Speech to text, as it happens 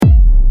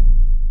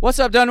What's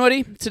up,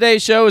 Dunwoody?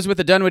 Today's show is with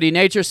the Dunwoody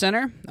Nature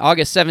Center.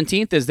 August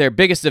 17th is their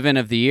biggest event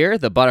of the year,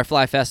 the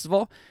Butterfly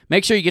Festival.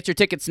 Make sure you get your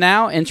tickets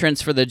now. Entrance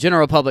for the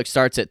general public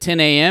starts at 10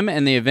 a.m.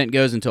 and the event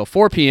goes until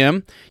 4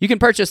 p.m. You can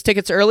purchase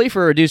tickets early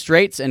for reduced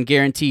rates and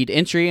guaranteed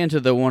entry into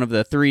one of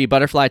the 3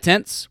 butterfly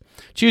tents.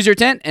 Choose your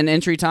tent and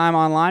entry time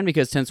online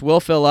because tents will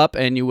fill up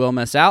and you will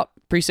miss out.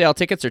 Presale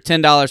tickets are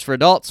 $10 for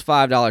adults,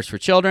 $5 for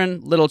children.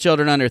 Little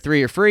children under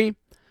 3 are free.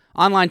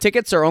 Online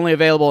tickets are only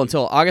available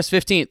until August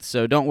 15th,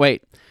 so don't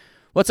wait.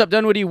 What's Up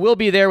Dunwoody will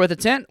be there with a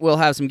tent. We'll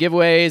have some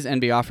giveaways and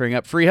be offering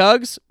up free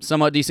hugs,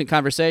 somewhat decent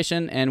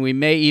conversation, and we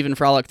may even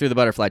frolic through the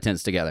butterfly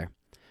tents together.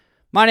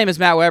 My name is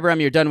Matt Weber.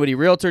 I'm your Dunwoody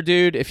Realtor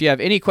dude. If you have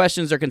any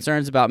questions or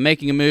concerns about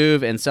making a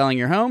move and selling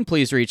your home,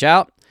 please reach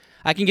out.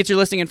 I can get your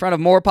listing in front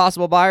of more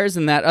possible buyers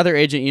than that other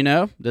agent you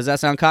know. Does that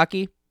sound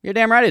cocky? You're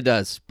damn right it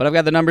does, but I've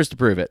got the numbers to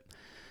prove it.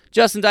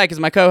 Justin Dyke is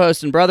my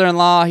co-host and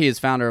brother-in-law. He is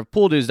founder of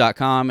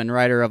PoolDues.com and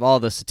writer of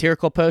all the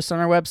satirical posts on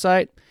our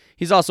website.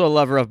 He's also a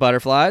lover of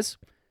butterflies.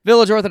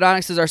 Village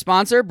Orthodontics is our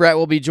sponsor. Brett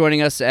will be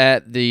joining us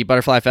at the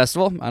Butterfly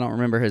Festival. I don't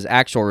remember his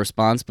actual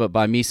response, but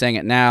by me saying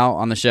it now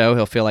on the show,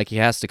 he'll feel like he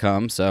has to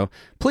come. So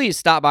please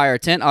stop by our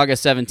tent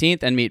August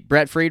 17th and meet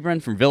Brett Friedman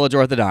from Village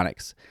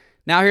Orthodontics.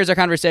 Now here's our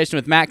conversation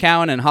with Matt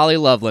Cowan and Holly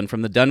Loveland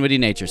from the Dunwoody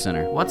Nature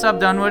Center. What's up,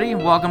 Dunwoody?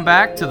 Welcome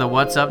back to the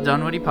What's Up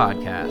Dunwoody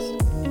podcast.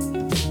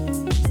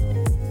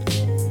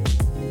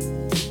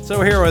 So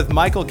we're here with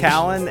Michael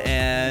Cowan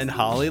and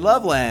Holly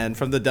Loveland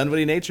from the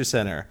Dunwoody Nature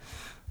Center.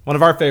 One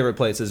of our favorite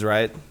places,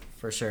 right?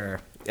 For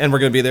sure. And we're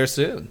going to be there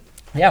soon.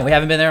 Yeah, we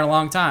haven't been there in a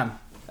long time.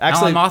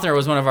 Actually, Alan Mothner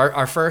was one of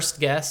our first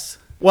guests.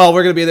 Well,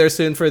 we're going to be there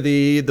soon for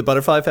the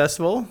Butterfly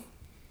Festival,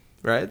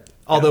 right?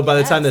 Although by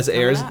the time this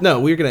airs, no,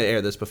 we're going to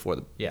air this before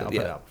the Yeah, I'll put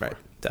it out before. right,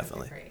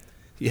 definitely. Great.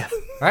 Yeah. All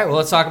right, well,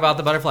 let's talk about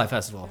the Butterfly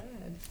Festival.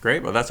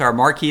 Great. Well, that's our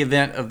marquee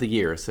event of the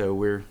year. So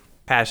we're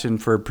passion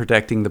for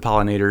protecting the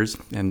pollinators,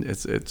 and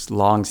it's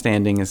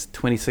long-standing. It's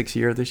 26th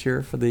year this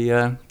year for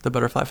the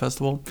Butterfly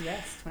Festival.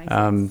 Yes,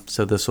 26.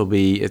 So this will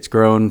be. It's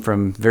grown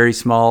from very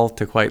small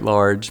to quite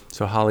large.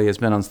 So Holly has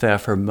been on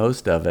staff for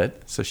most of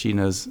it, so she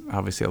knows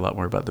obviously a lot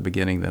more about the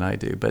beginning than I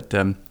do. But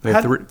we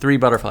have 3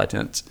 butterfly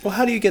tents. Well,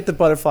 how do you get the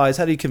butterflies?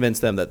 How do you convince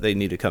them that they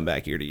need to come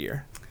back year to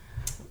year?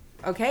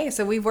 Okay,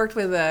 so we've worked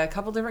with a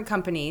couple different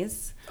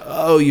companies.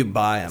 Oh, you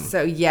buy them.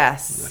 So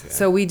yes, Okay.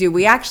 so we do.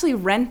 We actually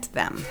rent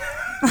them.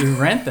 You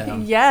rent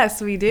them? Yes,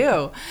 we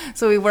do.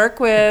 So we work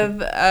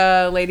with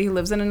a lady who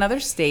lives in another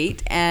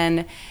state,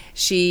 and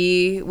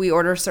we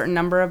order a certain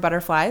number of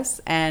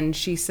butterflies, and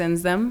she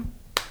sends them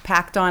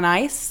packed on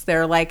ice.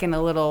 They're like in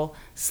a little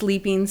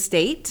sleeping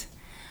state.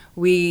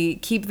 We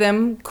keep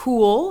them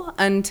cool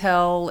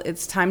until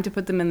it's time to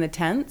put them in the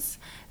tents.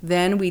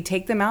 Then we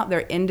take them out. They're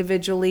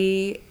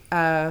individually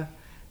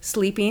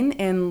sleeping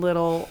in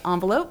little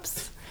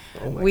envelopes.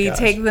 Oh my We gosh.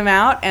 take them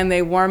out and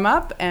they warm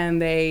up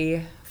and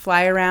they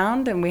fly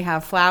around, and we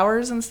have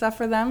flowers and stuff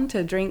for them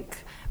to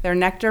drink their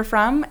nectar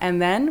from.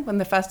 And then when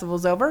the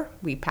festival's over,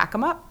 we pack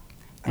them up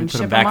We and put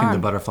ship them back on. in the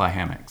butterfly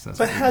hammocks. That's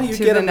But what we how do do. you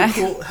To get the them to next-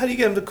 cool? How do you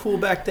get them to cool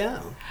back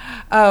down?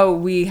 Oh,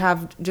 we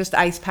have just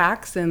ice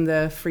packs in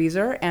the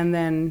freezer, and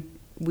then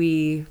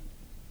we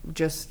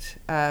just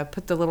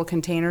put the little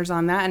containers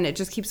on that, and it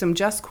just keeps them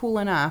just cool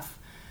enough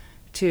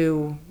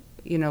to,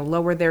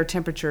 lower their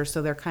temperature,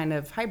 so they're kind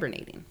of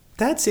hibernating.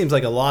 That seems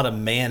like a lot of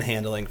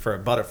manhandling for a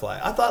butterfly.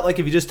 I thought like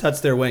if you just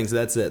touch their wings,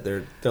 that's it.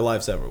 Their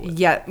life's over with.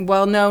 Yeah,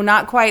 well, no,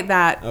 not quite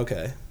that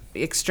Okay.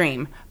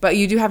 extreme, but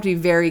you do have to be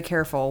very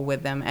careful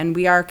with them, and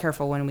we are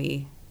careful when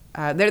we.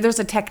 There's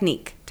a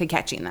technique to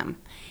catching them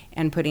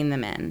and putting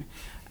them in.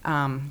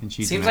 And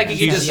she's Seems an like you ex-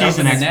 could she's- just she's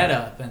open an the expert. net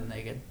up and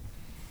they could...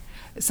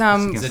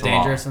 Some, Is it the law.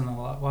 dangerous in the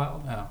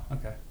wild? Oh,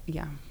 okay.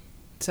 yeah.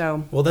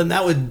 So Well, then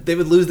they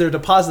would lose their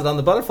deposit on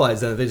the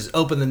butterflies. Then if they just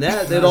open the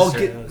net, they'd all That's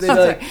get. true. They'd,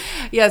 Sorry.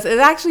 Yes, it's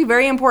actually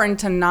very important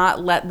to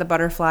not let the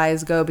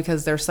butterflies go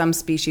because there's some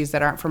species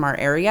that aren't from our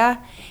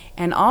area.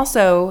 And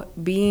also,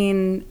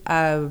 being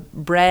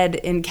bred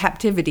in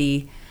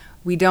captivity,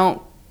 we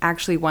don't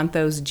actually want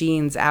those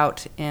genes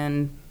out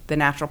in the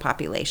natural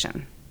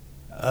population.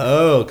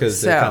 oh, because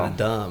they're So- kind of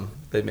dumb.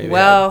 They maybe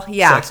Well, had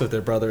yeah. sex with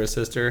their brother or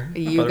sister.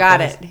 You got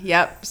butterflies. it.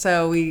 Yep.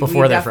 So we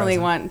Before they're definitely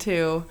frozen. want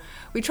to.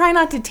 We try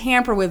not to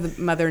tamper with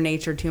Mother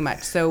Nature too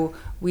much. So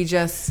we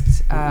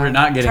just We're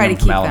not getting try them to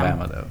from keep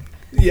Alabama, them.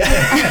 though.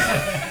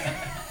 Yeah.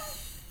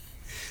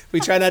 We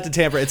try not to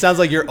tamper. It sounds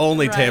like you're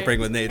only Right. tampering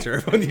with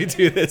nature when you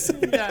do this.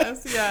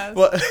 Yes. Yes.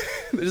 Well,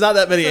 there's not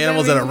that many So then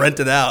animals that we- are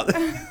rented out.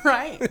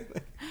 Right.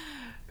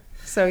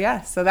 So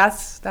yeah, so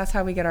that's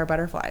how we get our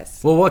butterflies.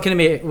 Well, what can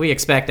we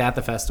expect at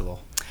the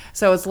festival?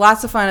 So it's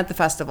lots of fun at the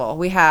festival.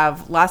 We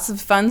have lots of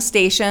fun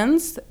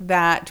stations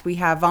that we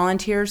have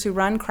volunteers who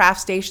run craft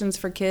stations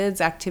for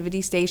kids,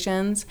 activity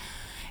stations,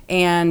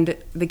 and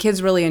the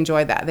kids really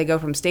enjoy that. They go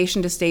from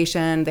station to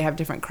station. They have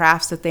different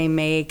crafts that they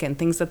make and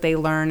things that they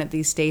learn at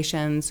these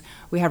stations.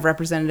 We have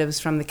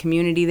representatives from the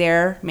community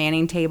there,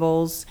 manning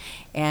tables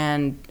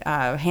and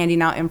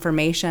handing out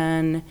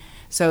information.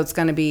 So it's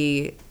going to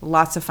be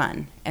lots of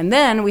fun. And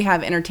then we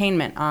have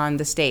entertainment on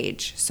the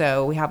stage.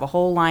 So we have a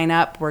whole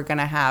lineup. We're going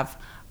to have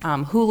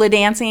hula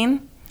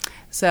dancing.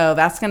 So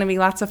that's going to be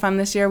lots of fun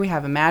this year. We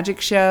have a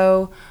magic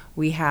show.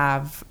 We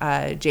have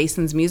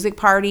Jason's music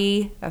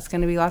party. That's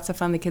going to be lots of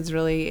fun. The kids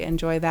really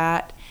enjoy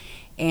that.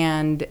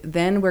 And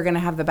then we're going to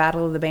have the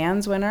Battle of the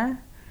Bands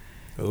winner.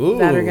 Ooh,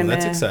 that are gonna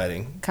that's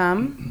exciting.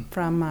 Come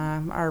from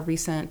our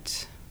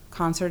recent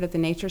concert at the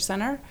Nature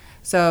Center.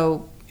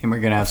 So And we're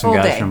going to have some full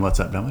guys day. from What's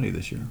Up Dunwoody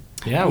this year.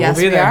 Yeah, yes,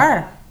 we'll be we there.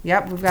 are.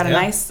 Yep, we've got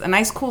Yeah. a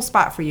nice cool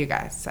spot for you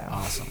guys. So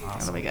Awesome.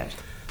 that'll be good.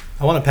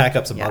 I want to pack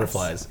up some Yes.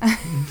 butterflies.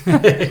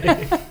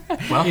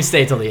 Well, you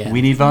stay till the end.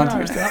 We need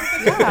volunteers.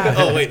 Yeah.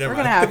 Oh, wait, never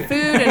We're mind. gonna have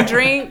food and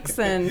drinks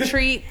and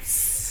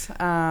treats,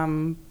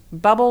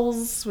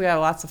 bubbles. We got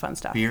lots of fun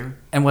stuff. Beer.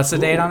 And what's the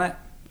date on it?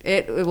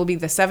 It will be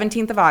the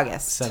 17th of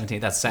August.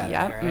 17th. That's Saturday,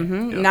 Yep. right?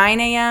 Mhm. 9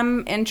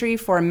 a.m. entry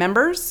for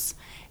members,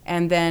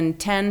 and then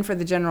 10 for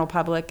the general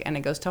public, and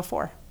it goes till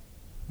 4.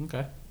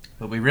 Okay.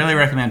 But we really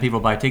recommend people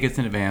buy tickets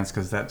in advance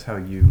because that's how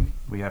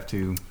we have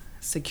to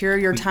Secure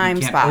your we time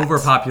can't spot.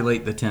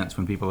 overpopulate the tents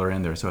when people are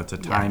in there, so it's a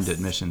timed Yes.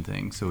 admission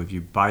thing. So if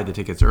you buy the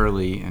tickets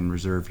early and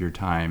reserve your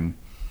time,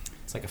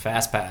 It's like a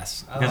fast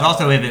pass. because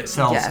also if it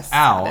sells Yes,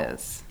 out, it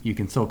is. you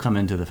can still come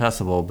into the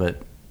festival,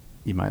 but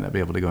you might not be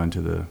able to go into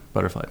the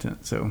butterfly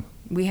tent. So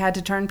We had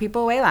to turn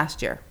people away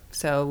last year,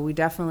 so we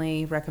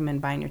definitely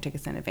recommend buying your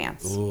tickets in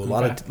advance. Ooh, a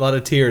lot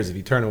of tears if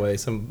you turn away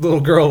some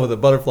little girl with a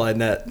butterfly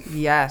net.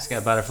 Yes,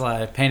 Got a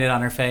butterfly painted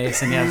on her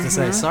face, and you have to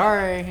say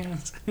sorry.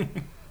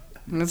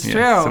 that's Yeah,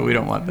 true. so we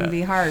don't want It'd that.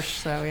 be harsh.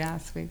 So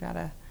yes, we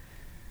gotta.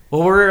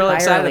 Well, we're really Buy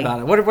excited early. about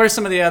it. What are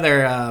some of the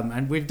other?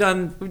 And we've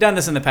done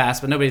this in the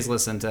past, but nobody's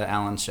listened to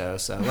Alan's show.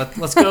 So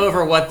let's go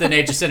over what the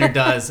Nature Center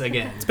does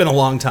again. It's been a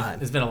long time.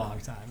 It's been a long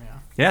time.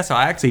 yeah, so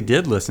I actually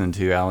did listen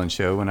to Alan's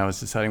show when I was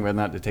deciding whether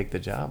or not to take the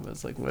job. I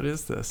was like, "What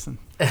is this?" And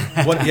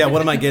What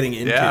am I getting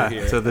into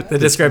here? so The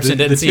description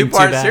didn't the seem too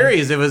two-part bad.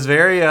 series. It was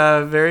very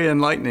very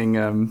enlightening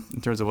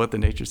in terms of what the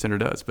Nature Center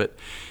does. But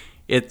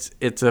it's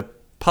a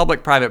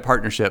public-private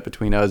partnership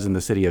between us and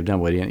the city of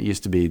Dunwoody, and it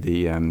used to be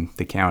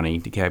the county,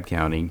 DeKalb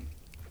County.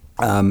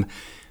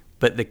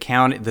 But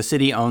the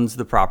city owns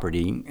the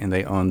property and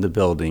they own the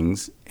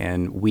buildings,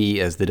 and we,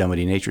 as the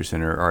Dunwoody Nature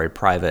Center, are a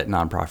private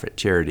nonprofit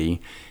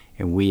charity,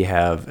 and we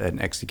have an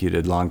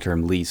executed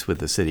long-term lease with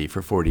the city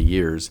for 40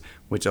 years,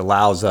 which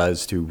allows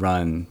us to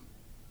run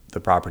the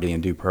property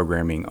and do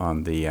programming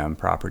on the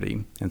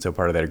property. And so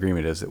part of that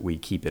agreement is that we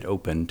keep it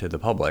open to the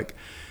public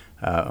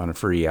on a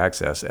free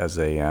access as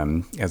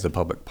a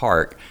public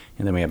park,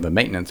 and then we have a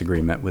maintenance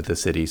agreement with the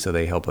city, so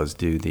they help us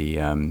do the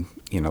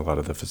a lot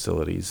of the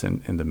facilities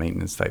and the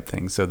maintenance type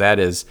things. So that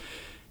is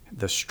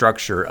the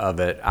structure of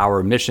it.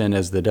 Our mission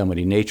as the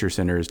Dunwoody Nature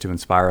Center is to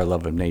inspire a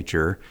love of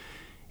nature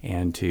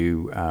and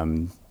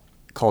to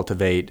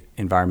cultivate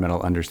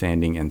environmental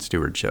understanding and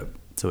stewardship.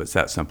 So it's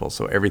that simple.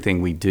 So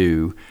everything we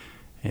do,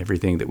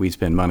 everything that we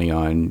spend money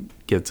on,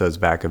 gets us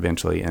back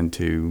eventually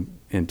into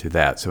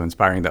that. So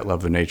inspiring that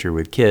love of nature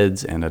with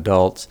kids and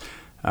adults,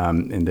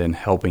 and then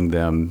helping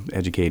them,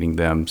 educating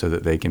them so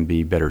that they can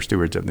be better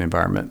stewards of the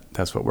environment.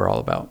 That's what we're all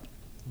about.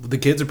 The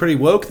kids are pretty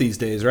woke these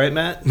days, right,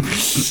 Matt?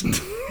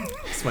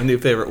 It's my new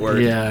favorite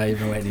word. Yeah, I've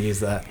been waiting to use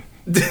that.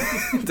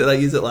 Did I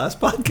use it last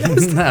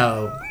podcast?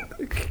 No.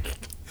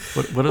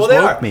 What does they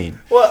woke are. mean?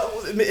 Well,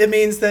 it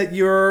means that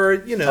you're,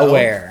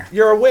 Aware.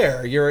 You're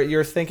aware.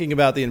 You're thinking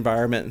about the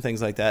environment and things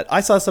like that.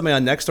 I saw somebody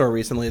on Nextdoor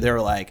recently. They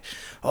were like,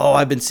 "Oh,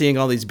 I've been seeing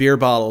all these beer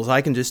bottles.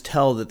 I can just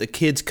tell that the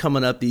kids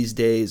coming up these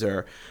days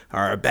are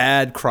a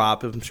bad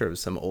crop." I'm sure it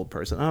was some old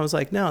person. I was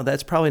like, "No,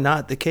 that's probably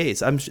not the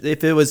case.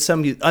 If it was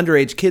some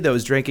underage kid that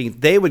was drinking,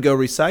 they would go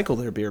recycle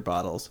their beer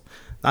bottles,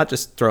 not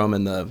just throw them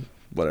in the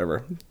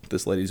whatever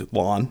this lady's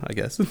lawn, I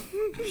guess."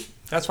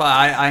 That's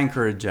why I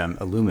encourage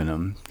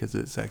aluminum, because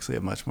it's actually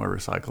a much more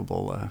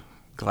recyclable.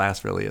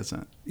 Glass really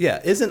isn't.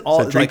 Yeah, isn't all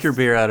So drink like, your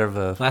beer out of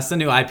a. That's the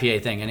new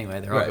IPA thing anyway.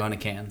 They're all Right. going to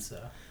cans. So.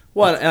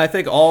 Well, and I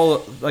think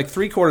all like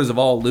 3/4 of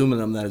all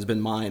aluminum that has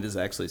been mined is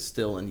actually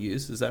still in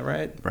use. Is that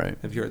right? Right.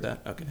 Have you heard that?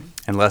 Okay,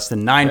 And less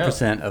than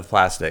 9% of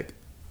plastic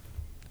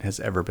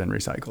has ever been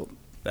recycled.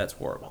 that's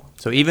horrible.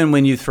 So even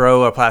when you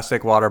throw a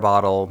plastic water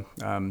bottle,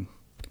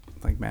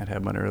 like Matt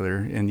had one earlier,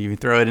 and you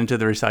throw it into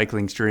the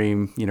recycling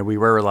stream, we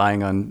were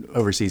relying on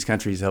overseas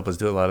countries to help us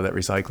do a lot of that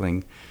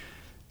recycling.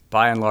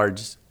 By and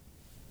large,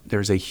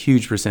 there's a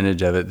huge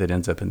percentage of it that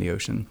ends up in the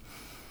ocean.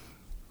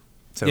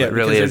 So Yeah, it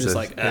really because is.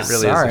 they're just like, It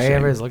really Sorry, is a shame.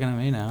 everybody's looking at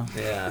me now.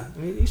 Yeah, I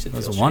mean, you should. It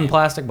was feel one shame.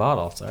 plastic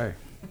bottle. Sorry.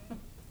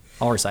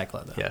 I'll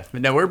recycle it though. Yeah,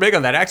 but no, we're big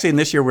on that. Actually, and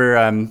this year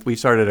we've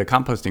started a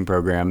composting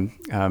program.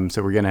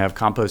 So we're going to have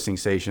composting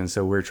stations.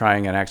 So we're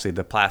trying, and actually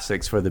the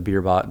plastics for the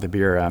beer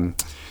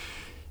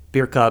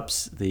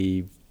cups,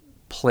 the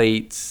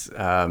plates,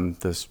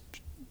 the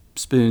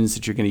spoons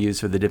that you're going to use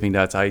for the Dipping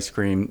Dots ice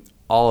cream,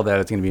 all of that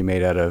is going to be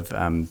made out of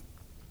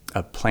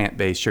a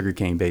plant-based,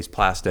 sugarcane-based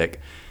plastic,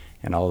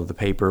 and all of the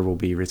paper will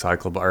be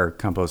recyclable or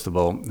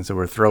compostable. And so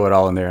we'll throw it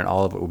all in there, and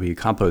all of it will be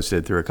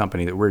composted through a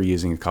company that we're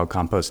using called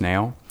Compost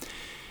Now.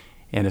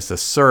 And it's a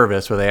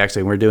service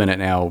where we're doing it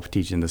now,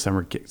 teaching the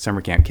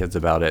summer camp kids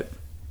about it.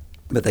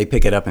 But they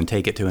pick it up and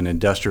take it to an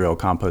industrial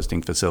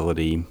composting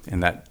facility,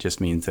 and that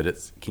just means that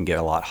it can get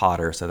a lot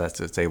hotter, so that's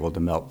it's able to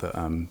melt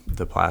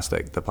the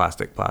plastic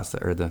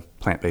or the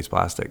plant-based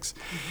plastics.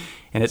 Mm-hmm.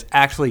 And it's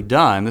actually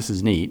done. This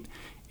is neat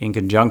in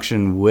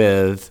conjunction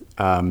with,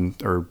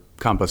 or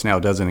Compost Now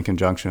does it in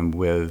conjunction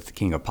with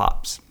King of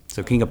Pops.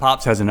 So King of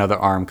Pops has another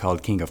arm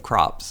called King of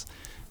Crops,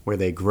 where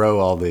they grow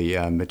all the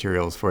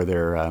materials for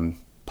their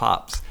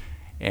pops,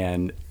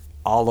 and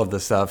all of the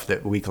stuff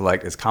that we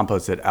collect is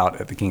composted out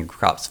at the King of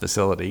Crops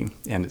facility,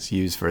 and it's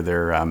used for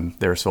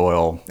their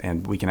soil,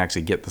 and we can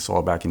actually get the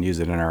soil back and use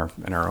it in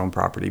our own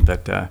property.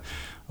 But a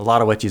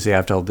lot of what you see,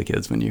 I've told the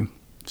kids when you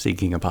see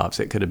King of Pops,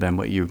 it could have been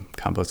what you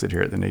composted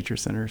here at the Nature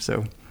Center.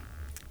 So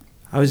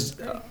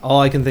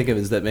all I can think of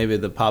is that maybe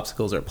the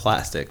popsicles are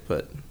plastic,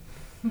 but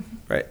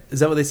right,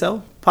 is that what they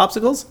sell?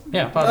 Popsicles?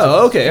 Yeah. Popsicles.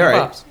 Oh, okay, all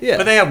right. Pops. Yeah,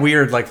 but they have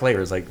weird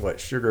flavors like what,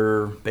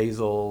 sugar,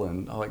 basil,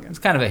 and all that. It's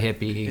kind of a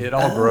hippie. It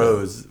all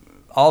grows.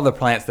 All the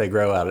plants they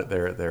grow out at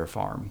their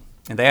farm.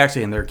 And they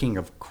actually, in their King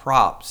of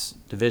Crops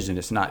division,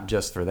 it's not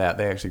just for that.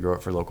 They actually grow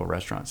it for local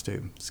restaurants,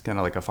 too. It's kind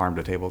of like a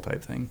farm-to-table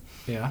type thing.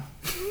 Yeah.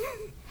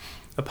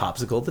 a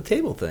popsicle at the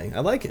table thing. I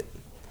like it.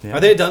 Yeah. Are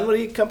they a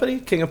Dunwoody company?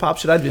 King of Pop?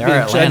 Should I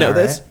Atlanta, know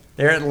this? right?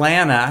 They're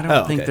Atlanta. I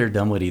don't think okay. they're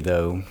Dunwoody,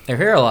 though. They're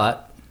here a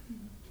lot.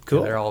 Cool.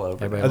 Yeah, they're all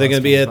over. Everybody Are they loves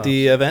going to be King at of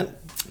the event?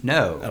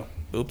 No.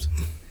 Oh, oops.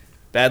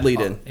 Bad lead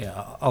in.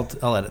 Yeah,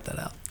 I'll edit that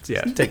out.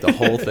 Yeah. Take the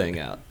whole thing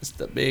out. Just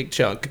a big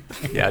chunk.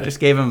 Yeah, I just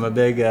gave them a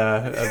big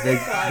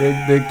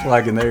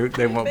plug, and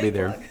they won't be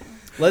there.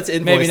 Let's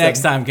invoice Maybe them.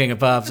 next time, King of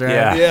Pops,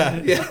 right?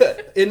 Yeah.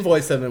 Yeah.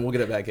 Invoice them and we'll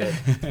get it back in.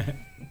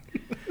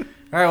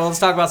 All right, well, let's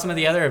talk about some of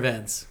the other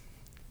events.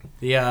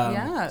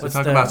 Let's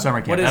talk about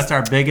summer camp. That's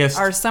our biggest.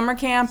 Our summer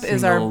camp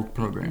is our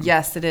program.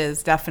 Yes, it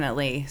is,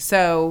 definitely.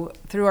 So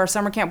through our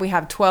summer camp, we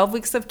have 12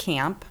 weeks of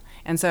camp.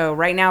 And so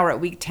right now we're at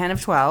week 10 of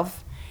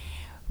 12.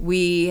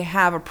 We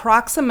have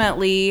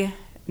approximately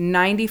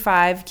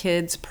 95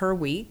 kids per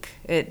week.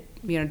 It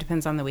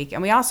depends on the week.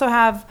 And we also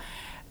have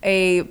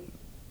a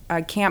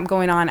camp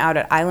going on out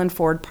at Island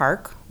Ford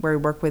Park, where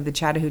we work with the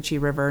Chattahoochee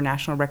River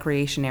National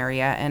Recreation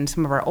Area, and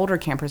some of our older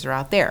campers are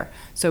out there.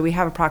 So we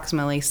have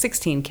approximately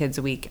 16 kids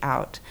a week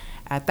out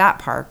at that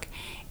park.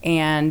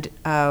 And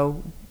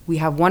we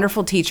have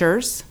wonderful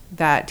teachers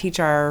that teach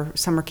our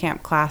summer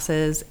camp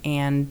classes,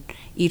 and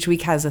each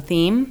week has a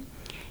theme.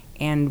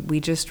 And we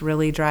just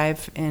really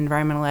drive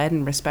environmental ed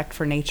and respect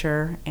for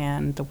nature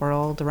and the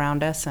world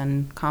around us,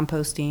 and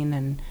composting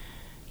and,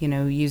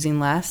 using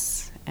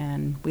less.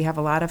 And we have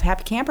a lot of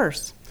happy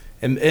campers.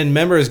 And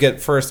members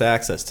get first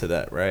access to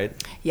that, right?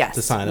 Yes,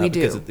 to sign up we do.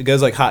 because it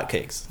goes like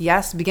hotcakes.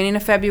 Yes, beginning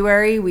of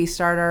February, we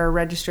start our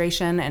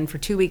registration, and for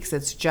 2 weeks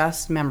it's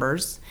just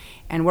members.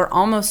 And we're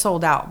almost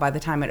sold out by the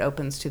time it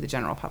opens to the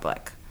general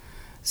public.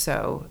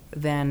 So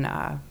then...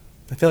 I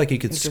feel like you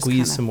could It's just squeeze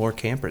kinda- some more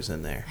campers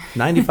in there.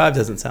 95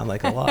 doesn't sound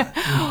like a lot.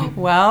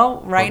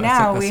 well, right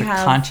now that's we a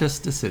have... conscious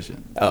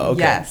decision. Oh,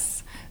 okay.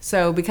 Yes.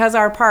 So because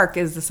our park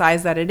is the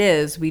size that it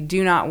is, we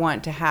do not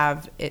want to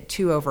have it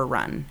too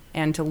overrun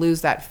and to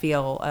lose that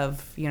feel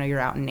of, you're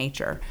out in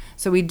nature.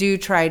 So we do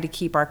try to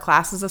keep our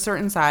classes a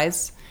certain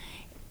size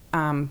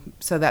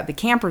so that the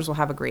campers will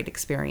have a great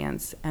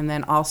experience, and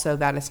then also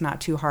that it's not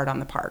too hard on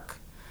the park.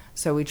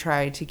 So we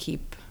try to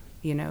keep,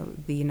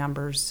 the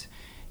numbers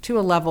to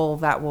a level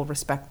that will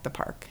respect the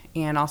park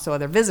and also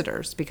other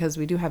visitors, because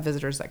we do have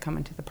visitors that come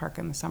into the park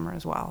in the summer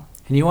as well.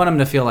 And you want them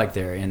to feel like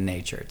they're in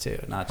nature, too,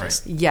 not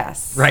just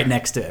Yes. right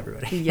next to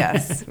everybody.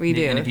 Yes, we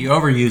do. And if you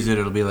overuse it,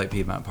 it'll be like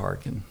Piedmont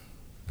Park, and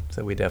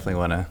so we definitely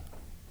want to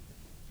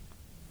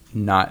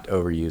not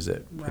overuse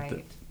it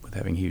Right. with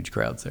having huge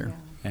crowds there.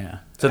 Yeah.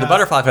 So the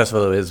Butterfly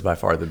Festival is by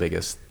far the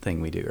biggest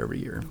thing we do every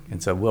year,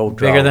 and so we'll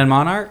draw, Bigger than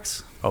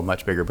Monarchs? oh,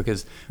 much bigger,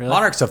 because Really?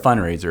 Monarch's a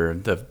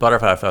fundraiser. The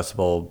Butterfly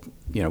Festival,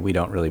 we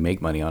don't really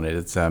make money on it.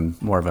 It's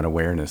more of an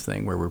awareness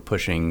thing where we're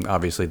pushing,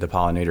 obviously, the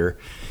pollinator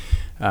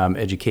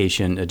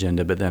education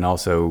agenda, but then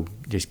also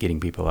just getting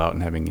people out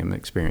and having them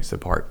experience the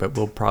park. But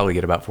we'll probably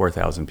get about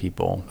 4,000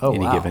 people any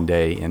wow. given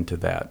day into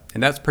that,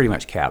 and that's pretty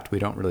much capped. We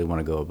don't really want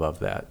to go above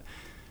that.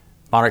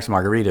 Monarchs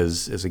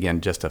Margaritas is,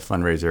 again, just a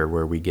fundraiser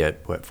where we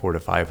get, 400 to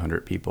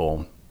 500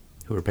 people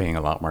who are paying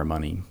a lot more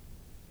money.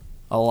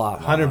 A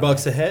lot.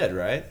 $100 a head,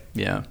 right?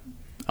 Yeah,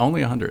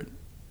 only 100.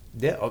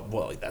 Yeah. Oh,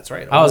 well, that's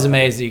right. I was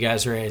amazed that you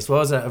guys raised, what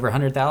was it, over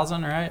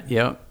 100,000, right?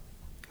 Yeah.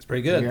 It's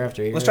pretty good. Year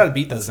after year. Let's try to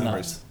beat those That's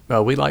numbers.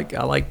 nuts. Well,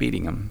 I like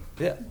beating them,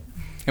 Yeah.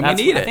 and That's-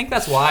 we need I it. think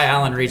that's why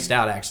Alan reached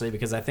out, actually,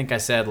 because I think I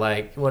said,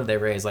 what did they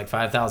raise,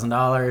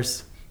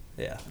 $5,000?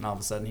 Yeah. And all of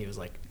a sudden he was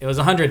like, it was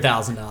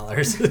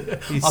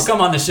 $100,000. I'll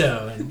come on the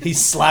show. And He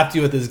slapped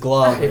you with his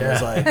glove and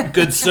was like,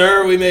 "Good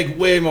sir, we make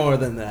way more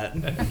than that."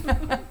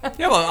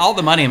 Yeah, well, all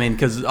the money,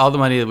 because all the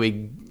money that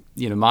we,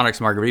 Monarchs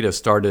Margarita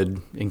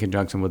started in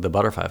conjunction with the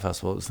Butterfly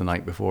Festival. It was the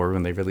night before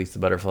when they released the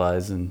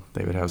butterflies, and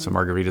they would have some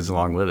margaritas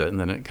along with it, and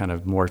then it kind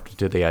of morphed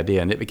into the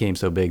idea, and it became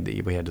so big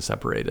that we had to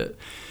separate it.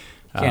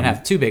 can't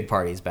have two big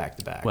parties back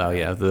to back. Well,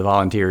 yeah, the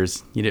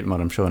volunteers, you didn't want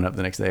them showing up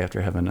the next day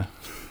after having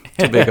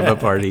too big of a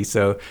party.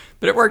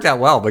 But it worked out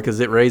well because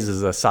it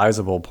raises a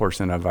sizable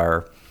portion of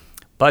our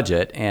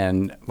budget.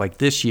 And like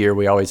this year,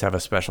 we always have a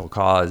special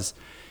cause.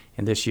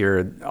 And this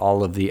year,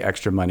 all of the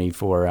extra money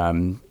for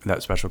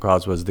that special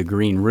cause was the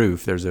green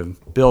roof. There's a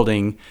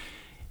building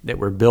that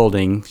we're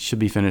building, should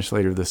be finished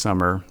later this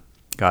summer,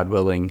 God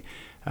willing.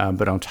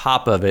 But on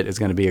top of it is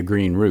going to be a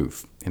green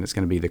roof. And it's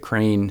going to be the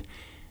Crane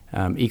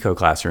Eco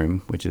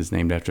Classroom, which is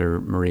named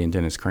after Marie and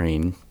Dennis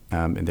Crane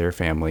and their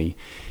family.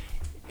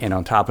 And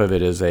on top of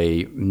it is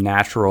a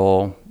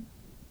natural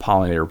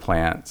pollinator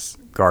plants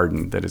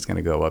garden that is going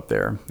to go up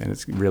there, and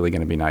it's really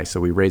going to be nice. So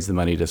we raised the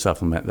money to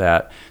supplement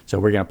that. So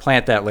we're going to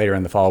plant that later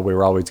in the fall. We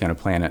were always going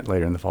to plant it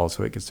later in the fall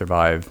so it could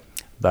survive.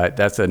 But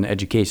that's an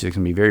education that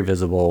can be very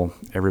visible.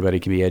 Everybody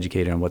can be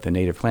educated on what the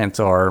native plants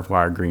are, why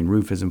our green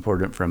roof is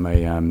important from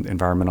a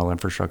environmental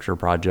infrastructure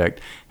project,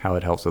 how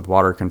it helps with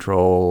water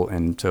control.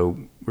 And so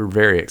we're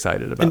very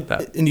excited about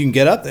that. And you can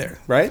get up there,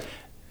 right?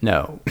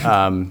 No.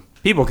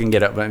 People can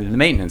get up, I mean, the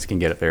maintenance can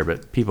get up there,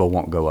 but people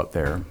won't go up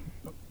there.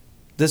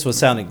 This was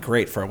sounding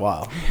great for a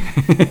while.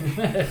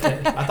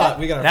 I thought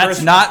we got our That's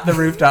first. not the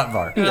rooftop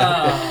bar.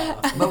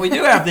 But we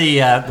do have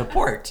the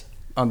port.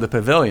 On the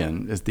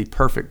pavilion is the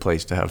perfect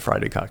place to have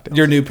Friday cocktails.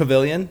 Your new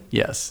pavilion?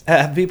 Yes.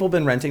 Have people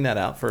been renting that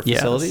out for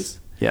facilities?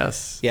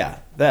 Yes. Yeah,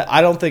 that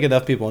I don't think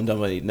enough people in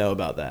Dunwoody know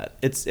about that.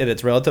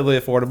 It's relatively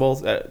affordable.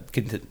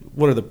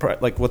 What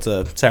are what's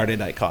a Saturday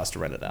night cost to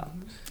rent it out?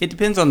 It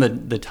depends on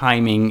the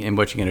timing and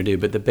what you're going to do,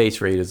 but the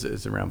base rate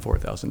is around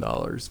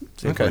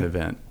 $4,000 for an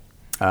event.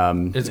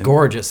 It's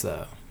gorgeous,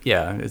 though.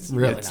 Yeah, it's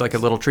Really it's like a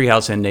nice. little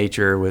treehouse in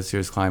nature with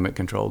just climate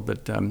controlled,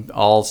 but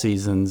all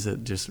seasons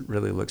it just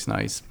really looks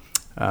nice.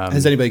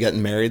 Has anybody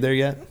gotten married there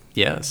yet?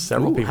 Yes,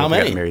 several Ooh, people how have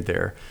many? gotten married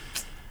there.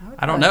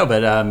 I don't know,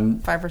 but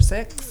 5 or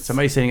 6.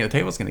 somebody sitting at the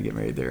table is going to get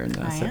married there in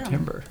I am.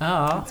 September.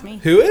 Oh, That's me.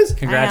 Who is?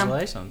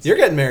 congratulations. You're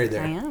getting married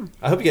there. I am.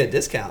 I hope you get a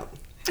discount.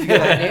 I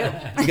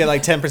do. You get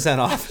like 10%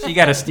 off. She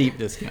got a steep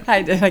discount.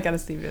 I did. I got a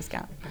steep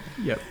discount.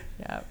 Yep.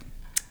 Yeah.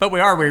 But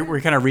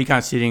we're kind of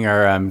reconstituting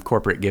our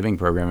corporate giving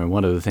program, and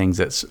one of the things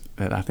that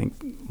I think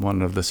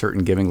one of the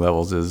certain giving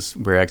levels is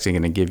we're actually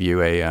going to give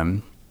you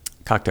a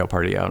cocktail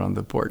party out on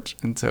the porch,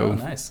 and so Oh,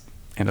 nice.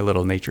 and a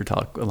little nature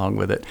talk along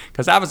with it.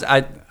 Because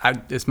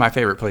it's my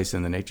favorite place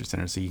in the nature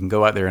center. So you can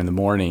go out there in the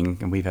morning,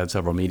 and we've had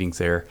several meetings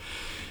there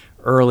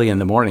early in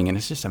the morning, and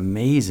it's just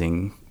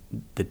amazing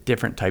the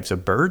different types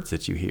of birds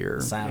that you hear,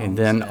 Sounds, and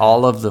then yeah.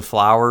 all of the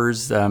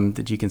flowers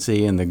that you can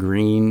see in the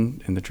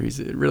green and the trees.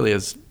 It really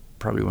is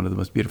probably one of the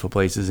most beautiful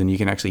places, and you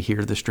can actually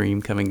hear the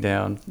stream coming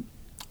down.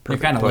 You're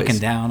Perfect kind of place. looking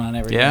down on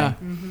everything. Yeah.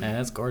 Yeah,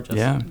 that's gorgeous.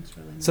 Yeah,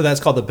 So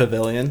that's called the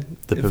pavilion.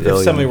 the If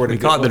pavilion. somebody were to we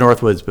call it the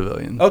Northwoods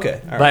Pavilion.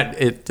 Okay, all right.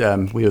 But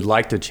it we would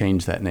like to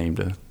change that name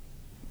to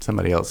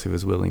somebody else who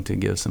is willing to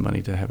give some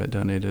money to have it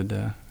donated.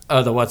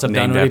 Oh, the What's Up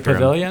Named Dunwoody after him.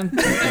 Pavilion?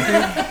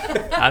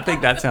 I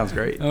think that sounds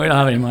great. We don't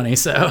have any money,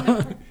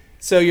 so.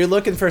 So you're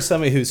looking for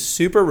somebody who's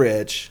super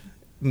rich,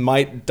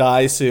 might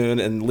die soon,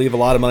 and leave a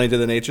lot of money to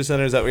the nature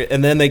center. Is that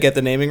and then they get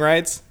the naming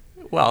rights?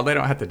 Well, they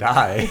don't have to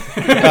die.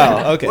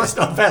 Oh, okay. Let's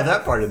not have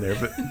that part in there.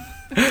 But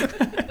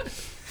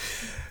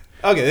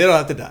Okay, they don't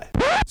have to die.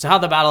 So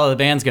how'd the Battle of the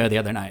Bands go the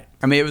other night?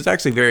 I mean, it was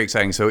actually very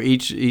exciting. So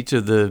each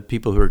of the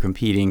people who were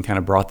competing kind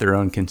of brought their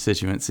own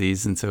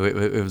constituencies, and so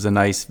it was a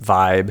nice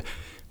vibe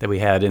that we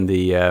had in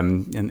the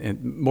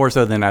and more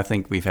so than I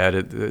think we've had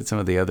at some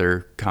of the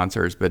other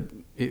concerts, but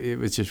it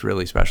was just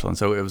really special. And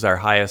so it was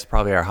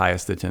probably our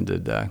highest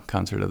attended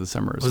concert of the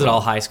summer. Was it all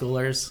high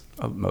schoolers?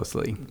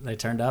 Mostly? They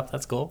turned up?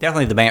 That's cool.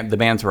 Definitely the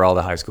bands were all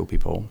the high school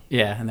people.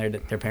 Yeah, and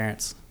their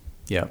parents.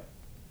 Yeah.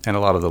 And a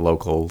lot of the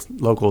locals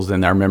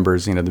and our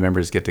members, the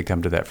members get to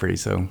come to that free.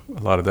 So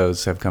a lot of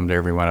those have come to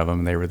every one of them,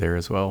 and they were there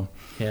as well.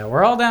 Yeah,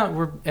 we're all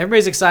down.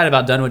 Everybody's excited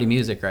about Dunwoody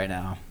music right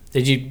now.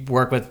 Did you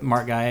work with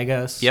Mark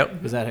Gallegos?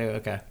 Yep. Was that who?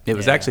 Okay. It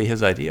was Yeah. actually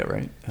his idea,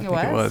 right? I think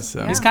it was.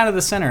 Yeah. He's kind of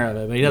the center of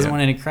it, but he doesn't Yeah.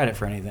 want any credit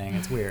for anything.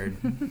 It's weird.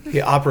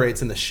 He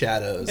operates in the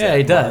shadows. Yeah, like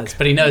he does, Mark.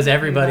 but he knows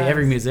everybody, He does.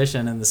 every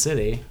musician in the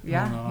city.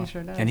 Yeah, he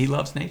sure does. And he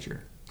loves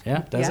nature.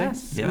 Yeah, does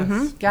yes. Yes.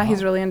 Mhm. Yeah,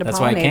 he's really into That's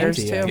why he came pollinators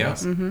to you, I too.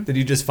 guess. Mhm. Did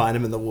you just find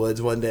him in the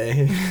woods one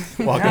day,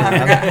 walking I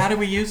around? forgot, how did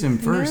we use him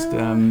first?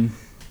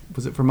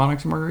 Was it for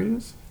Monarchs and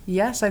Margaritas?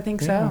 Yes, I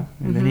think so.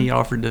 And then he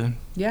offered that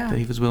Yeah,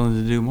 he was willing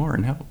to do more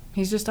and help.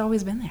 he's just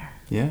always been there.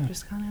 Yeah.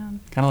 Just kind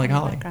Kind of like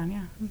Holly. background.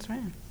 Yeah, that's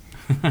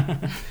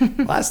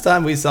right. Last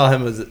time we saw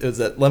him it was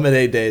at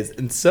Lemonade Days,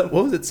 and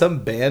what was it? Some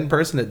band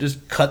person that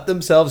just cut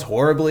themselves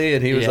horribly,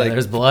 and he was Yeah, like,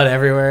 there's blood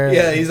everywhere.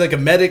 "Yeah, he's like a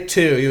medic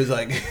too." He was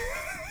like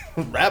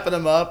wrapping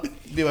them up,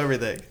 do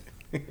everything.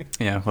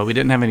 Yeah. Well, we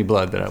didn't have any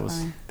blood that I was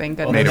Thank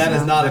Well, goodness. that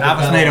is not. that I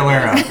was made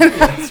aware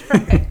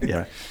of.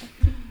 Yeah.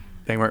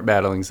 They weren't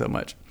battling so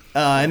much.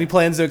 Any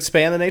plans to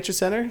expand the nature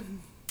center?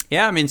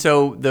 Yeah, I mean,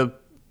 so the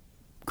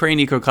Crane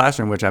Eco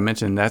Classroom, which I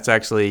mentioned, that's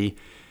actually,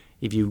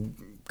 if you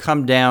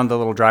come down the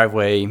little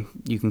driveway,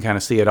 you can kind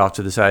of see it off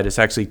to the side. It's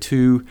actually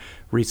 2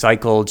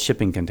 recycled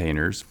shipping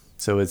containers.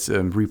 So it's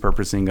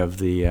repurposing of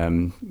the,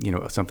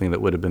 something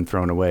that would have been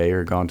thrown away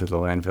or gone to the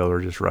landfill or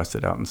just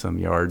rusted out in some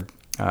yard.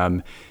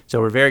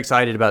 So we're very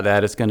excited about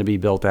that. It's going to be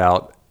built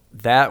out.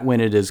 That, when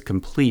it is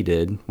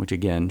completed, which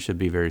again should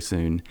be very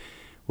soon,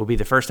 will be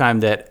the first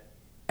time that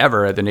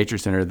ever at the Nature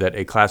Center that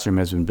a classroom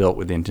has been built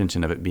with the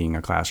intention of it being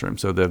a classroom.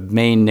 So the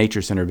main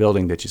Nature Center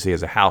building that you see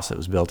is a house that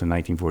was built in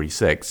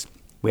 1946.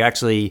 We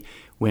actually,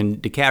 when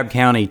DeKalb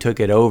County took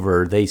it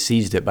over, they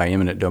seized it by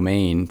eminent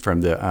domain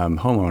from the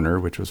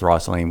homeowner, which was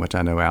Ross Lane, which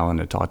I know Alan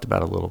had talked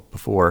about a little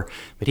before.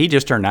 But he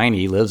just turned 90.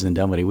 He lives in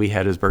Dunwoody. We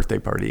had his birthday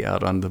party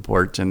out on the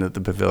porch and at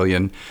the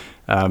pavilion.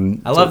 I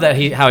love that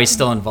how he's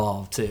still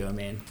involved too. I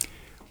mean,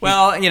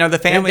 well, the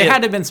family... There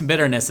had to have been some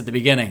bitterness at the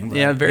beginning, but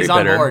yeah, very he's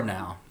bitter. on board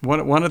now.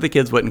 One of the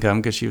kids wouldn't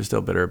come because she was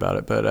still bitter about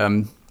it,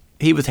 but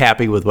he was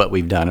happy with what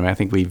we've done. I mean, I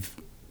think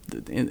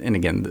and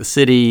again, the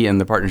city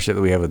and the partnership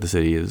that we have with the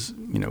city is,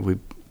 we've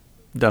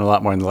done a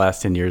lot more in the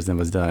last 10 years than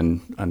was done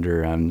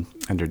under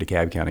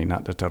DeKalb County,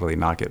 not to totally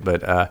knock it,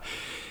 but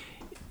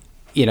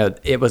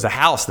it was a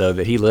house though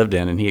that he lived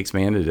in, and he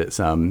expanded it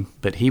some,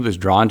 but he was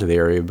drawn to the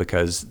area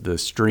because the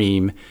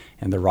stream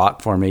and the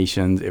rock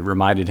formations, it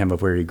reminded him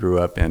of where he grew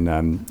up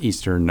in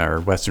eastern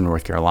or western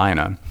North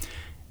Carolina.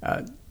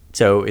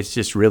 So it's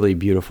just really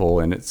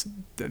beautiful, and it's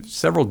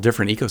several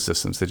different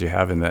ecosystems that you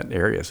have in that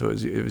area. So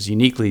it was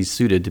uniquely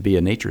suited to be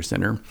a nature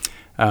center.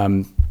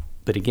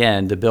 But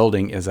again, the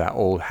building is that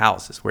old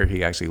house. It's where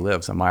he actually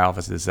lives. So my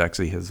office is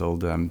actually his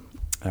old, the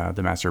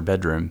master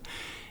bedroom.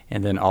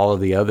 And then all of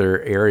the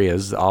other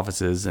areas, the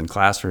offices and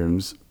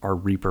classrooms, are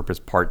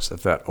repurposed parts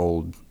of that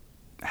old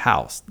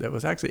house.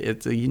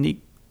 It's a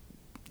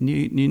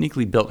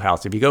uniquely built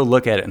house. If you go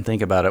look at it and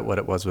think about it, what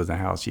it was a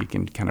house, you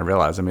can kind of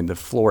realize, the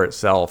floor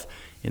itself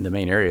in the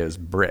main area is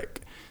brick.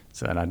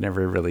 So, and I've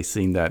never really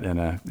seen that in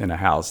a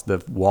house.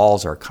 The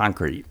walls are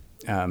concrete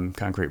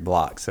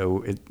blocks.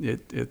 So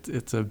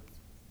it's a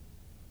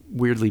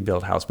weirdly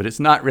built house, but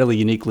it's not really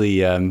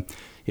uniquely,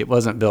 it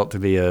wasn't built to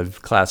be a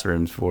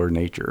classrooms for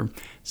nature.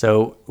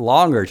 So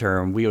longer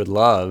term, we would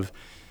love,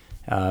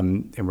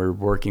 and we're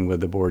working with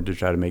the board to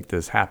try to make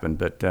this happen,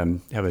 but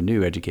have a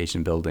new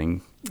education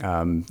building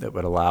that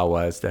would allow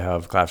us to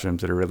have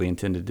classrooms that are really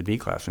intended to be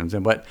classrooms.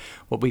 And what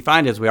we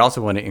find is we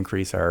also want to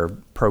increase our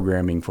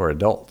programming for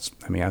adults.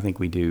 I think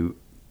we do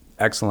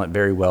excellent,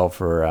 very well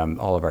for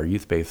all of our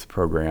youth-based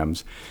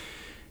programs.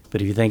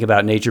 But if you think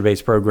about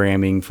nature-based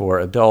programming for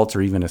adults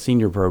or even a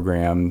senior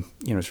program,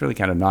 it's really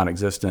kind of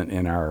non-existent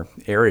in our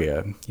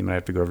area. You might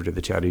have to go over to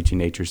the Chattahoochee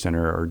Nature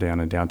Center or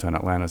down in downtown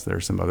Atlanta. So there are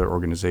some other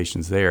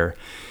organizations there.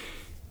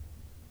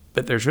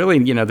 But there's really,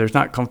 there's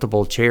not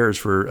comfortable chairs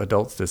for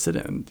adults to sit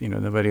in. They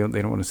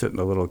don't want to sit in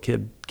the little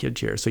kid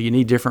chair. So you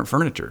need different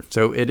furniture.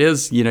 So it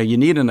is, you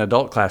need an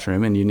adult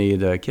classroom and you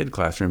need a kid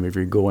classroom if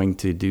you're going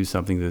to do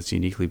something that's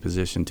uniquely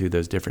positioned to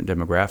those different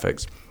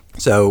demographics.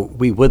 So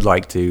we would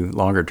like to,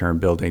 longer term,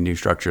 build a new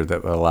structure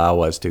that will allow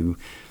us to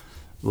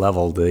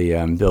level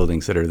the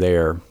buildings that are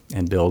there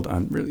and build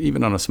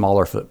even on a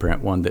smaller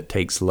footprint, one that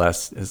is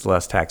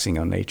less taxing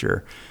on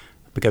nature.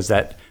 Because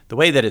the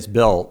way that it's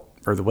built,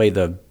 or the way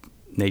the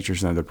Nature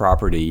Center, the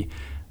property,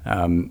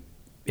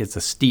 it's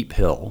a steep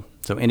hill.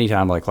 So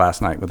anytime, like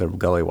last night with a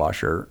gully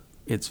washer,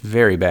 it's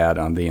very bad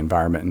on the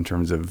environment in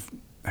terms of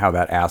how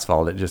that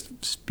asphalt, it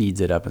just speeds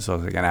it up, and so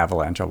it's like an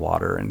avalanche of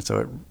water, and so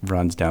it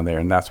runs down there.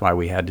 And that's why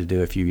we had to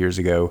do a few years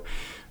ago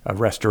a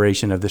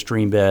restoration of the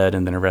stream bed,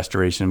 and then a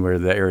restoration where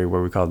the area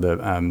where we call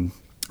the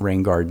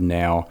rain garden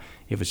now,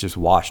 it was just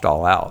washed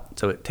all out.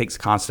 So it takes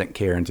constant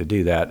care, and to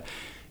do that,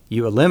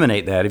 you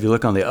eliminate that. If you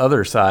look on the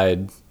other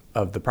side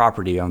of the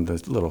property on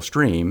the little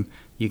stream,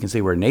 you can see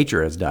where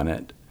nature has done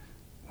it,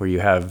 where you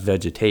have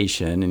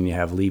vegetation and you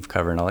have leaf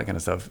cover and all that kind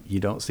of stuff. You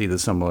don't see the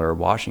similar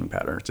washing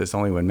patterns. It's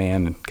only when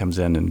man comes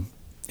in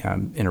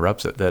and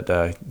interrupts it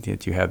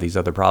that you have these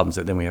other problems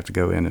that then we have to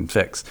go in and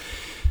fix.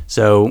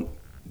 So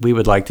we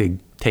would like to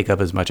take up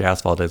as much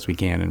asphalt as we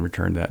can and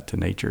return that to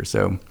nature.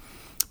 So,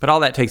 but all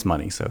that takes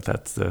money. So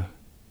that's the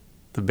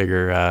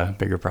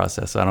bigger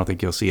process. So I don't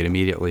think you'll see it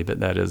immediately, but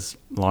that is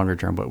longer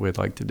term what we'd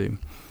like to do.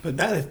 But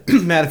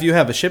Matt, if you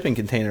have a shipping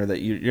container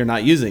that you're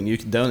not using, you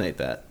can donate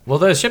that. Well,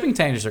 those shipping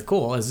containers are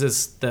cool.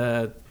 Does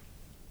that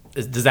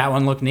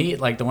one look neat?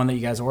 Like the one that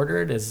you guys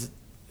ordered? Is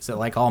it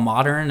like all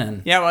modern?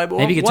 And yeah, well,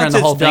 maybe you could turn the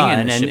whole thing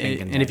into a shipping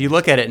container. And if you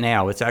look at it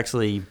now, it's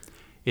actually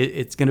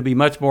it's going to be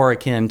much more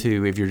akin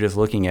to, if you're just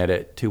looking at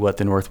it, to what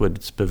the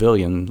Northwoods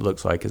Pavilion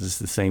looks like, because it's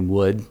the same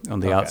wood on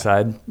the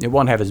outside. It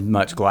won't have as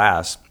much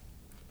glass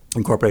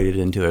incorporated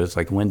into it. It's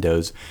like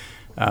windows.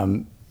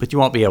 But you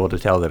won't be able to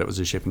tell that it was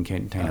a shipping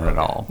container at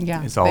all.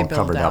 Yeah, it's all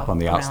covered up on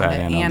the outside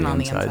and on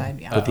the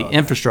inside. Yeah. But the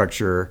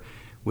infrastructure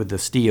with the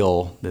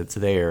steel that's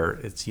there,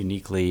 it's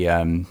uniquely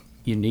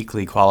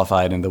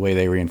qualified, and the way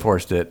they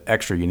reinforced it,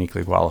 extra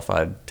uniquely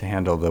qualified to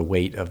handle the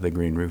weight of the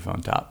green roof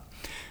on top.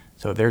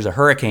 So if there's a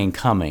hurricane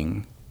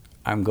coming,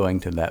 I'm going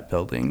to that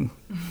building.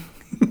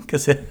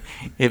 Because if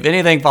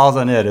anything falls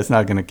on it, it's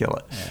not going to kill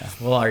it. Yeah,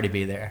 we'll already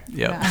be there.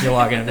 Yep. Yeah. You'll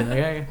walk in and be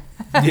like, hey.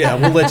 Yeah,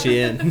 we'll let you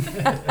in.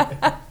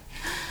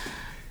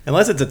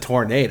 Unless it's a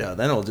tornado,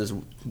 then it'll just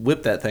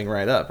whip that thing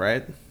right up,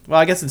 right? Well,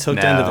 I guess it's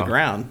hooked into the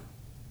ground.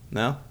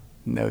 No?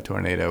 No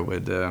tornado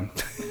would...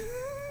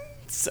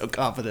 So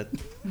confident.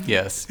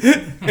 Yes.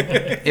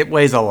 It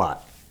weighs a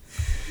lot.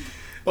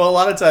 Well, a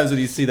lot of times when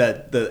you see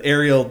the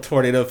aerial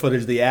tornado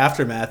footage, the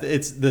aftermath,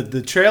 it's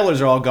the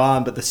trailers are all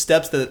gone, but the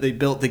steps that they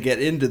built to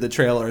get into the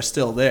trailer are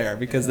still there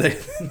because they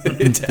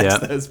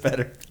attach those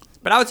better.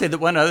 But I would say that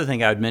one other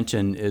thing I would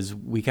mention is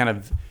we kind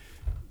of,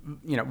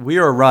 we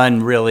are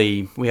run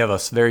really, we have a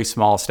very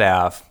small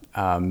staff,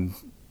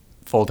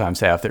 full-time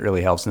staff that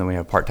really helps, and then we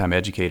have part-time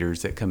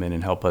educators that come in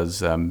and help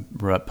us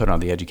put on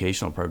the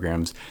educational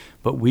programs.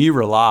 But we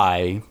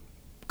rely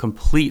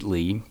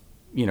completely,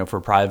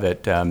 for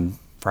private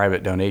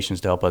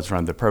donations to help us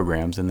run the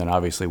programs, and then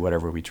obviously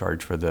whatever we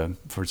charge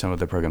for some of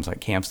the programs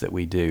like camps that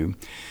we do.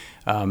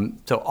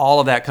 So all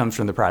of that comes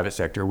from the private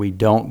sector. We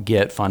don't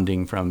get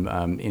funding from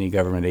any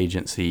government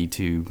agency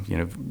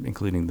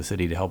including the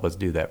city, to help us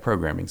do that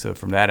programming. So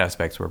from that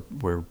aspect,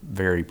 we're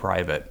very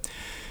private.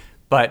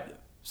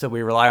 So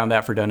we rely on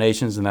that for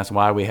donations, and that's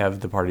why we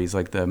have the parties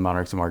like the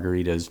Monarchs and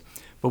Margaritas.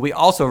 But we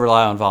also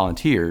rely on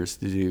volunteers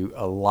to do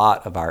a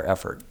lot of our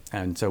effort.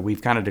 And so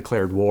we've kind of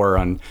declared war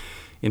on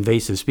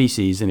invasive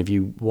species. And if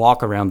you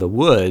walk around the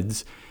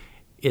woods,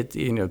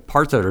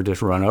 parts of it are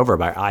just run over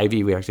by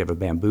ivy. We actually have a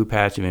bamboo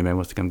patch. If anybody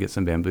wants to come get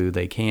some bamboo,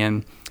 they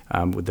can.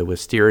 With the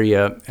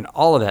wisteria and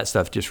all of that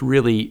stuff, just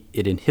really,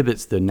 it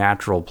inhibits the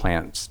natural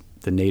plants,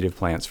 the native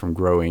plants, from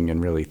growing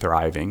and really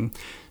thriving.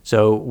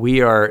 So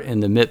we are in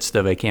the midst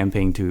of a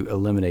campaign to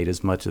eliminate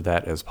as much of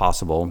that as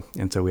possible.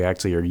 And so we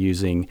actually are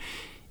using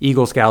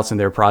Eagle Scouts in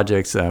their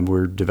projects.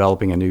 We're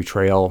developing a new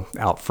trail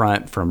out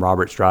front from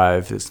Roberts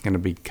Drive. It's going to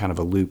be kind of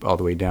a loop all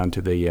the way down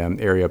to the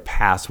area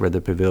past where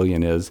the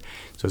pavilion is.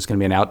 So it's going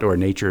to be an outdoor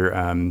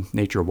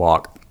nature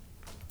walk.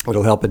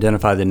 It'll help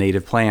identify the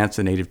native plants,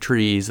 the native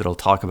trees. It'll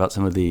talk about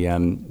some of with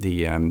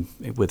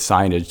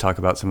signage, talk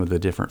about some of the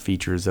different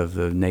features of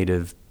the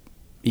native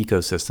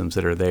ecosystems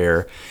that are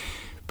there.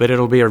 But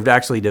it'll be an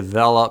actually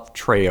developed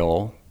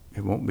trail.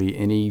 It won't be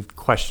any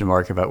question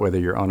mark about whether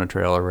you're on a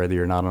trail or whether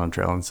you're not on a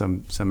trail. In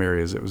some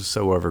areas, it was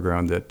so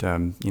overgrown that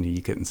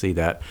you couldn't see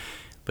that.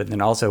 But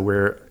then also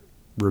we're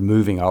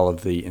removing all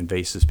of the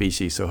invasive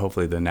species, so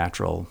hopefully the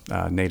natural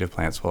native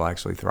plants will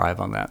actually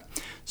thrive on that.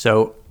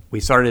 So we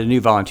started a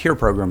new volunteer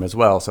program as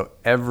well. So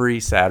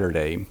every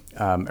Saturday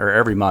or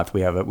every month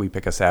we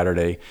pick a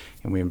Saturday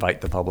and we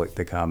invite the public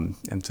to come.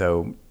 And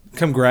so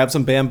come grab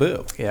some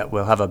bamboo. Yeah,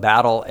 we'll have a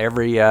battle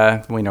every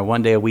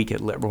one day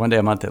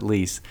a month at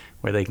least,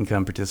 where they can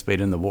come participate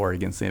in the war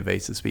against the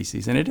invasive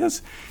species. And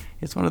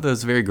it's one of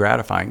those very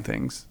gratifying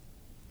things.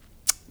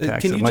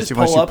 Can you just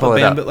pull up a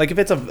bamboo? Like if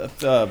it's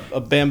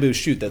a bamboo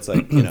shoot that's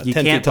like 10 you feet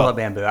can't pull tall. a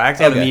bamboo. I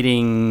actually have a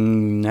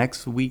meeting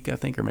next week, I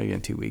think, or maybe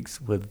in 2 weeks,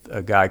 with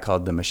a guy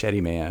called the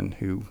Machete Man,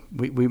 who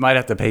we might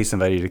have to pay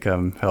somebody to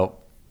come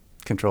help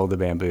control the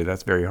bamboo.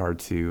 That's very hard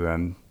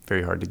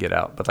to get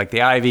out. But like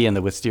the ivy and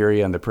the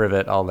wisteria and the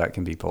privet, all that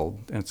can be pulled.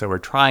 And so we're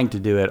trying to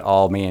do it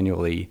all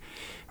manually,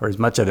 or as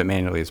much of it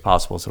manually as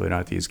possible, so we don't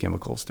have to use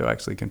chemicals to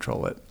actually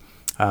control it.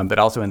 But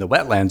also in the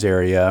wetlands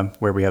area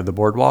where we have the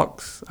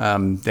boardwalks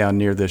down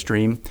near the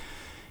stream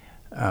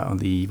on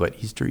the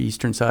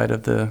eastern side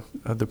of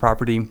the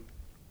property,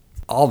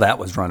 all that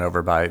was run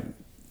over by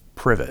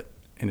privet.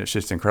 And it's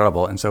just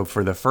incredible. And so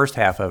for the first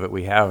half of it,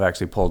 we have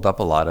actually pulled up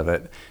a lot of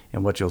it.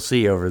 And what you'll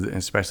see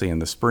especially in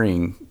the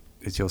spring,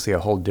 is you'll see a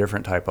whole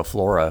different type of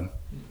flora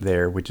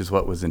there, which is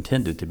what was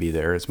intended to be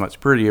there. It's much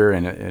prettier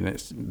and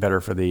it's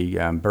better for the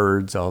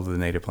birds. All of the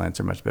native plants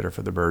are much better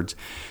for the birds.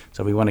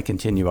 So we want to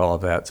continue all of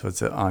that. So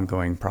it's an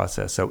ongoing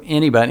process. So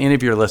any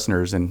of your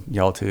listeners, and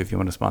y'all too, if you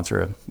want to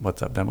sponsor a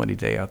What's Up Dunwoody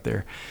Day out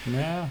there,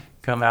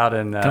 come out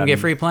and come get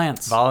free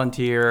plants.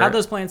 Volunteer. How do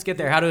those plants get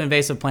there? How do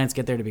invasive plants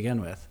get there to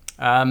begin with?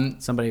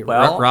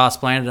 Ross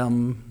planted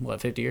them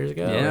 50 years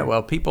ago? Yeah.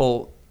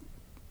 Well,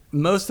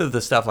 most of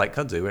the stuff like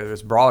kudzu, it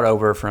was brought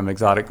over from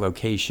exotic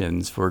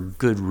locations for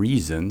good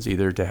reasons,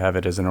 either to have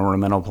it as an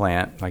ornamental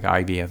plant, like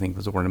ivy I think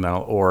was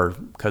ornamental, or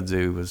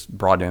kudzu was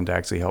brought in to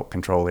actually help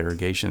control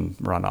irrigation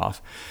runoff.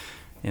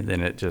 And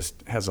then it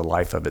just has a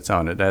life of its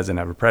own. It doesn't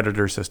have a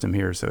predator system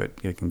here, so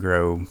it can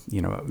grow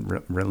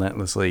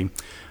relentlessly.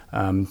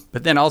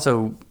 But then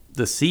also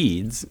the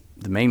seeds,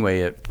 the main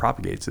way it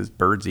propagates is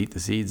birds eat the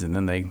seeds and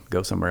then they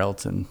go somewhere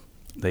else and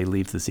they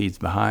leave the seeds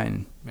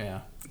behind.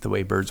 Yeah. The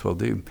way birds will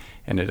do,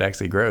 and it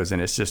actually grows, and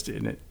it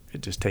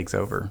just takes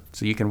over.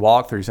 So you can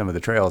walk through some of the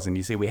trails, and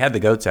you see we had the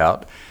goats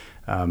out.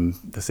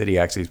 The city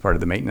actually is part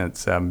of the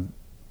maintenance.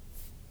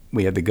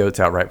 We had the goats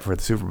out right before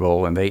the Super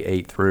Bowl, and they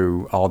ate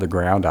through all the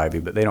ground ivy,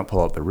 but they don't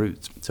pull up the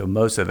roots. So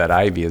most of that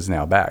ivy is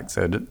now back.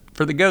 So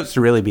for the goats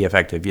to really be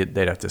effective,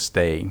 they'd have to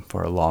stay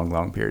for a long,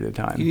 long period of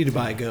time. You need to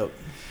buy a goat.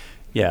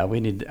 Yeah, we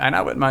need, and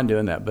I wouldn't mind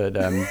doing that, but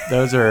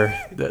those are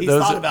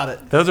thought about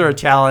it. Those are a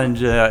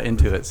challenge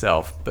into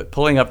itself. But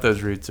pulling up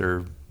those roots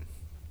are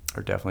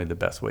definitely the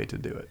best way to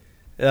do it.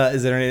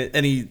 Is there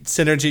any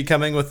synergy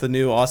coming with the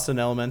new Austin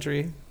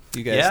Elementary?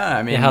 You guys? Yeah,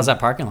 I mean, how's that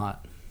parking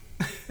lot?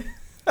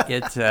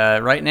 It's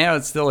right now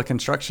it's still a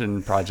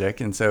construction project,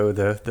 and so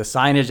the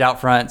signage out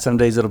front, some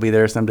days it'll be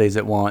there, some days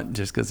it won't,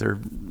 just because they're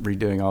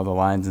redoing all the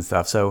lines and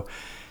stuff. So.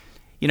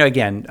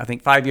 Again, I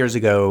think 5 years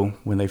ago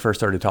when they first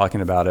started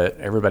talking about it,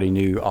 everybody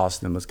knew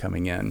Austin was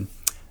coming in.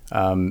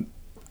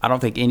 I don't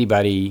think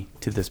anybody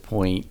to this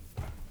point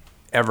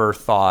ever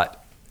thought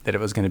that it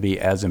was going to be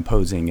as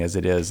imposing as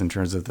it is in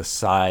terms of the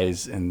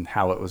size and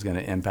how it was going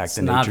to impact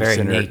the not nature very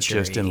center nature-y.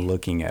 just in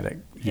looking at it.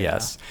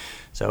 Yes.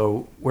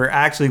 So we're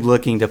actually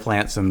looking to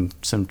plant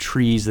some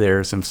trees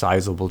there, some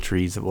sizable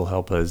trees that will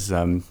help us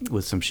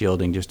with some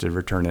shielding just to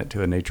return it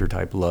to a nature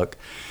type look.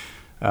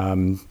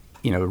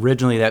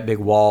 Originally that big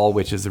wall,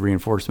 which is the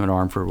reinforcement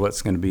arm for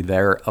what's going to be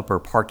their upper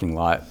parking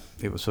lot,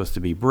 it was supposed to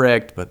be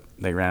bricked, but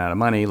they ran out of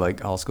money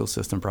like all school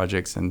system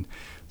projects. And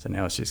so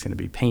now it's just going to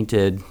be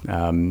painted.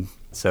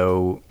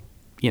 So,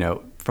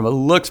 from a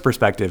looks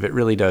perspective, it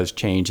really does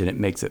change and it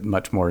makes it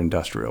much more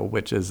industrial,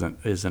 which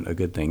isn't a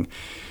good thing.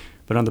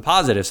 But on the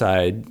positive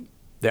side,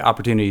 the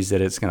opportunities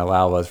that it's going to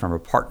allow us from a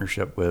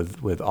partnership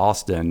with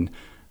Austin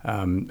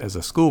as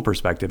a school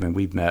perspective, and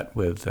we've met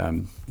with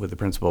the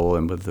principal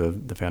and with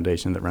the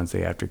foundation that runs the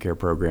aftercare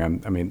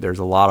program. I mean, there's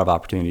a lot of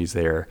opportunities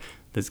there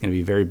that's going to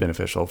be very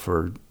beneficial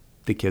for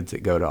the kids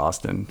that go to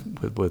Austin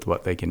with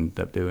what they can end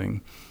up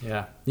doing.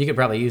 Yeah, you could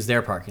probably use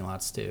their parking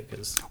lots too,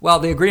 because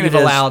the agreement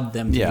you've is, allowed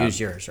them to yeah. use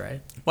yours,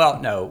 right? Well,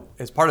 no,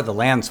 as part of the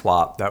land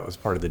swap, that was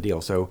part of the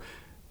deal. So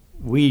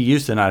we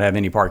used to not have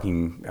any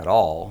parking at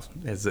all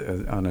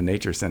on a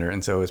nature center,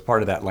 and so as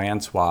part of that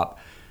land swap,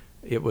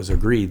 it was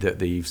agreed that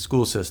the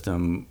school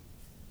system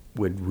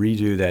would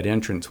redo that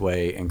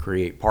entranceway and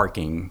create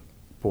parking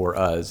for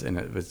us, and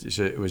it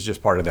was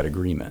just part of that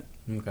agreement.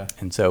 Okay.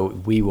 And so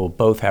we will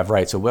both have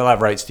rights. So we'll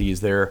have rights to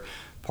use their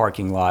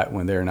parking lot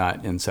when they're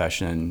not in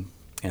session,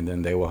 and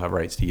then they will have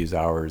rights to use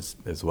ours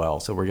as well.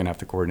 So we're going to have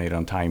to coordinate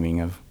on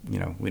timing of,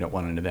 we don't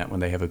want an event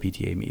when they have a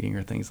PTA meeting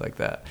or things like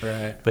that.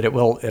 Right. But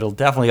it'll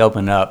definitely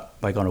open up,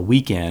 like on a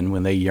weekend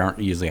when they aren't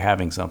usually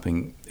having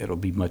something, it'll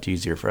be much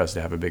easier for us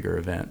to have a bigger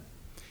event.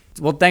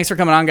 Well, thanks for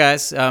coming on,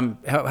 guys.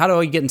 How do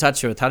we get in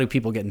touch with? How do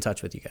people get in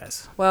touch with you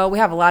guys? Well, we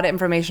have a lot of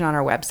information on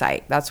our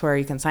website. That's where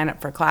you can sign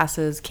up for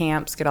classes,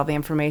 camps, get all the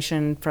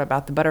information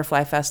about the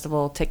Butterfly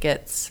Festival,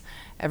 tickets,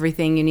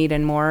 everything you need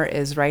and more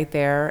is right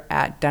there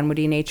at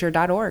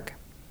dunwoodynature.org.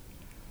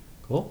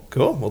 Cool.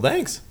 Cool. Well,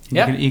 thanks.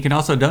 Yeah. You can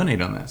also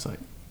donate on that site.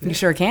 You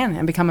sure can,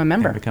 and become a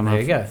member. And become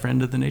There you go.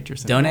 friend of the Nature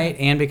Center. Donate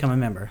and become a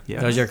member.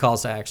 Yes. Those are your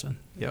calls to action.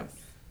 Yep.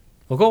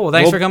 Well, cool. Well,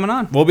 thanks for coming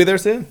on. We'll be there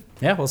soon.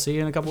 Yeah, we'll see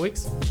you in a couple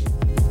weeks.